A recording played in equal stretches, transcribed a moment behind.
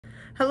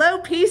Hello,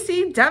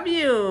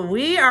 PCW.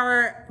 We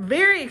are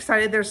very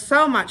excited. There's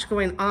so much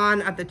going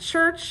on at the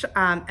church,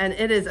 and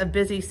it is a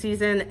busy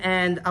season,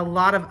 and a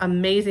lot of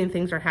amazing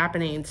things are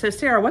happening. So,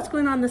 Sarah, what's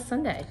going on this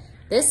Sunday?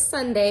 This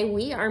Sunday,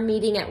 we are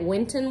meeting at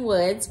Winton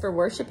Woods for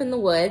Worship in the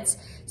Woods.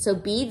 So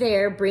be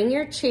there, bring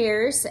your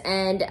chairs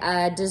and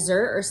a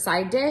dessert or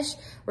side dish.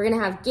 We're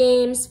gonna have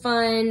games,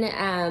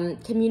 fun,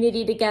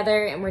 community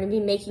together, and we're gonna be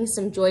making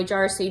some joy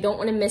jars, so you don't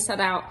wanna miss that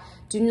out.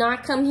 Do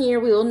not come here,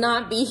 we will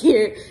not be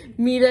here.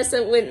 Meet us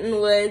at Winton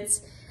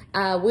Woods.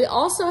 We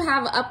also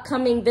have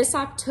upcoming this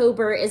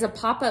October is a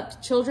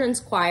pop-up children's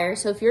choir.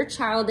 So if your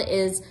child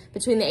is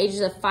between the ages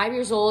of 5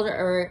 years old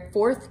or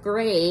 4th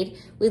grade,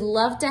 we'd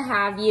love to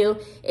have you.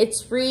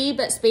 It's free,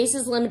 but space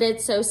is limited.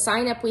 So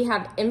sign up. We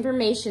have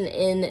information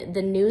in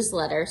the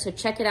newsletter. So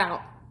check it out.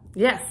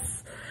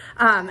 Yes.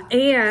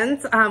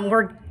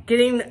 We're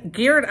getting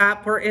geared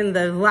up. We're in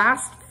the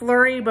last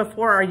flurry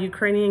before our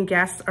Ukrainian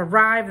guests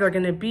arrive. They're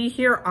going to be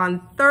here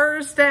on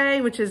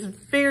Thursday, which is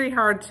very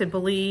hard to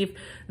believe.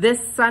 This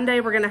Sunday,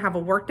 we're going to have a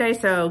work day,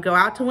 so go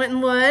out to Winton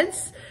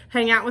Woods,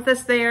 hang out with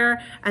us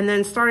there, and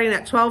then starting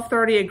at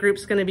 12:30, a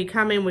group's going to be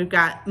coming. We've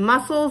got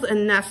mussels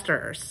and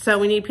nesters. So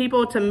we need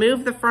people to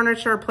move the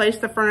furniture, place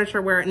the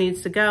furniture where it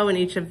needs to go in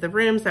each of the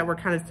rooms that we're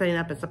kind of setting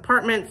up as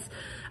apartments.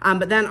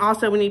 But then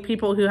also we need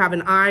people who have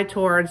an eye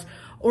towards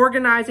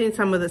organizing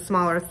some of the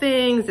smaller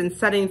things and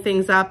setting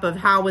things up of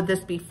how would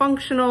this be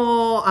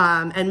functional,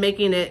 and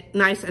making it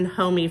nice and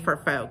homey for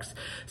folks.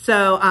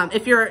 So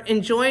if you're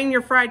enjoying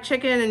your fried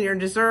chicken and your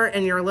dessert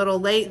and you're a little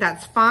late,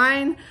 that's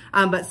fine.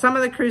 But some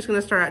of the crew's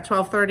gonna start at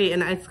 12:30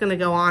 and it's gonna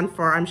go on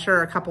for, I'm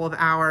sure, a couple of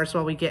hours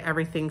while we get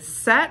everything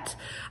set.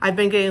 I've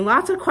been getting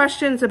lots of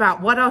questions about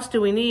what else do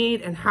we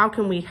need and how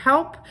can we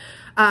help.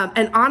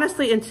 And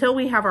honestly, until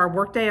we have our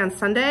workday on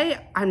Sunday,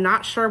 I'm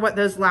not sure what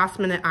those last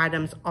minute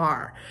items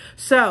are.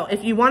 So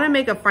if you want to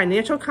make a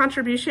financial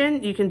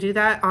contribution, you can do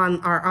that on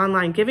our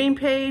online giving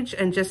page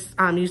and just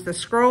use the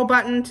scroll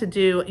button to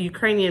do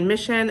Ukrainian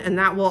Mission, and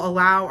that will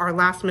allow our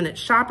last minute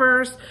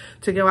shoppers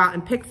to go out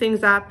and pick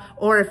things up.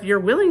 Or if you're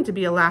willing to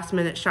be a last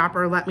minute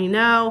shopper, let me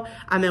know,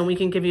 and we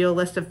can give you a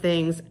list of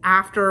things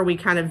after we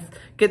kind of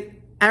get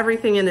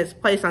everything in its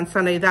place on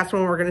Sunday. That's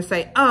when we're going to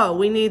say, oh,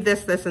 we need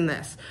this, this, and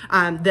this.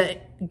 The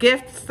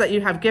gifts that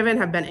you have given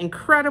have been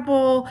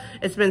incredible.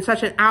 It's been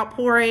such an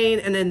outpouring.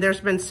 And then there's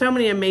been so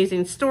many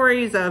amazing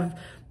stories of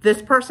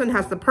this person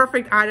has the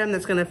perfect item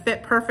that's going to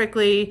fit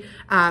perfectly.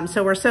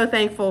 So we're so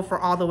thankful for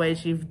all the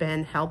ways you've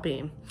been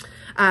helping.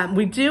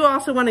 We do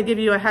also want to give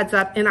you a heads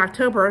up in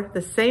October,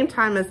 the same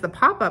time as the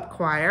pop-up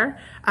choir,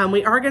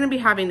 we are going to be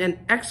having an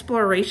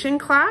exploration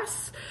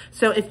class.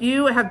 So if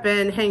you have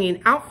been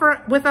hanging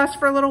out with us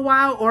for a little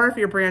while, or if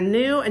you're brand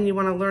new and you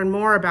want to learn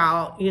more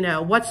about,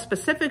 what's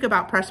specific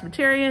about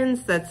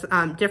Presbyterians that's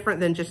different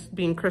than just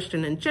being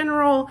Christian in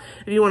general,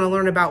 if you want to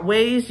learn about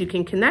ways you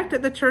can connect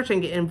at the church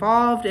and get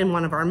involved in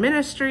one of our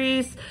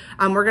ministries,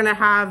 we're going to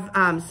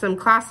have some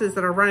classes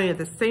that are running at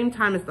the same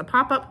time as the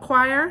pop-up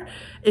choir.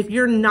 If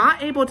you're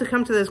not able to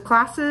come to those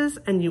classes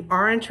and you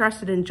are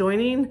interested in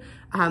joining,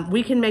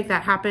 we can make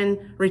that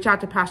happen. Reach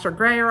out to Pastor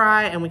Gray or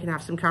I, and we can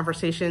have some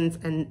conversations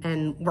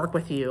and work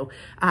with you.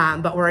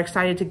 But we're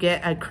excited to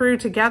get a crew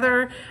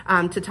together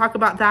to talk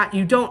about that.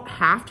 You don't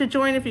have to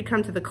join if you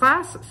come to the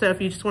class. So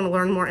if you just want to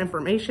learn more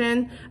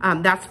information,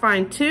 that's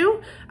fine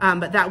too.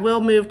 But that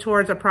will move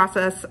towards a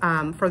process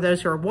for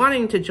those who are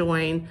wanting to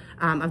join,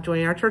 of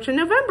joining our church in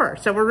November.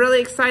 So we're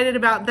really excited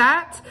about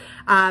that.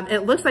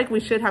 It looks like we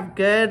should have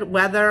good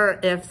weather.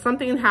 If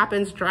something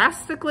happens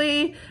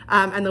drastically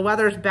and the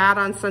weather's bad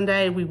on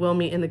Sunday, we will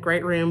meet in the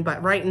great room.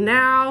 But right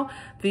now,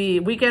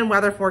 the weekend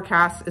weather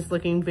forecast is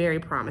looking very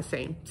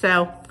promising.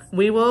 So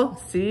we will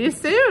see you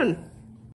soon.